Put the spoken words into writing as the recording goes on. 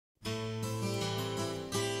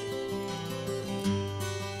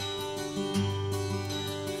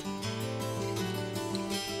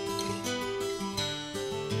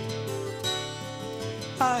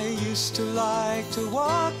I used to like to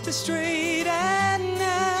walk the straight and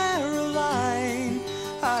narrow line.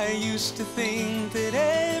 I used to think that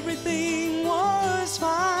everything was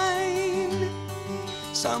fine.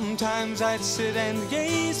 Sometimes I'd sit and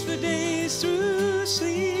gaze for days through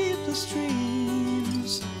sleepless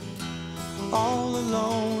dreams, all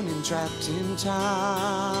alone and trapped in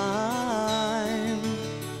time.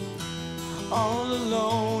 All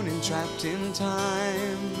alone and trapped in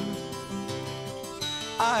time.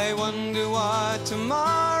 I wonder what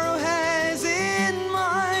tomorrow has in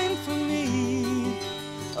mind for me,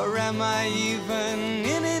 or am I even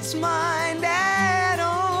in its mind at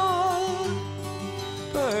all?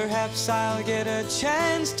 Perhaps I'll get a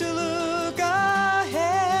chance to look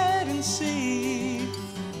ahead and see,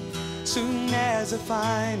 soon as I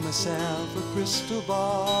find myself a crystal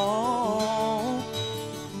ball.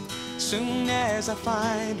 Soon as I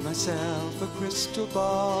find myself a crystal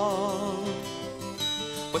ball.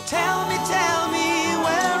 Well, tell me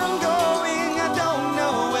where I'm going. I don't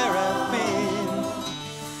know where I've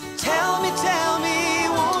been. Tell me,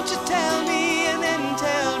 won't you tell me, and then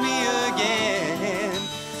tell me again.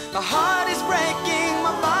 My heart is breaking,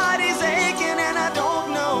 my body's aching, and I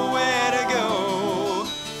don't know where to go.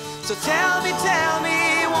 So tell me,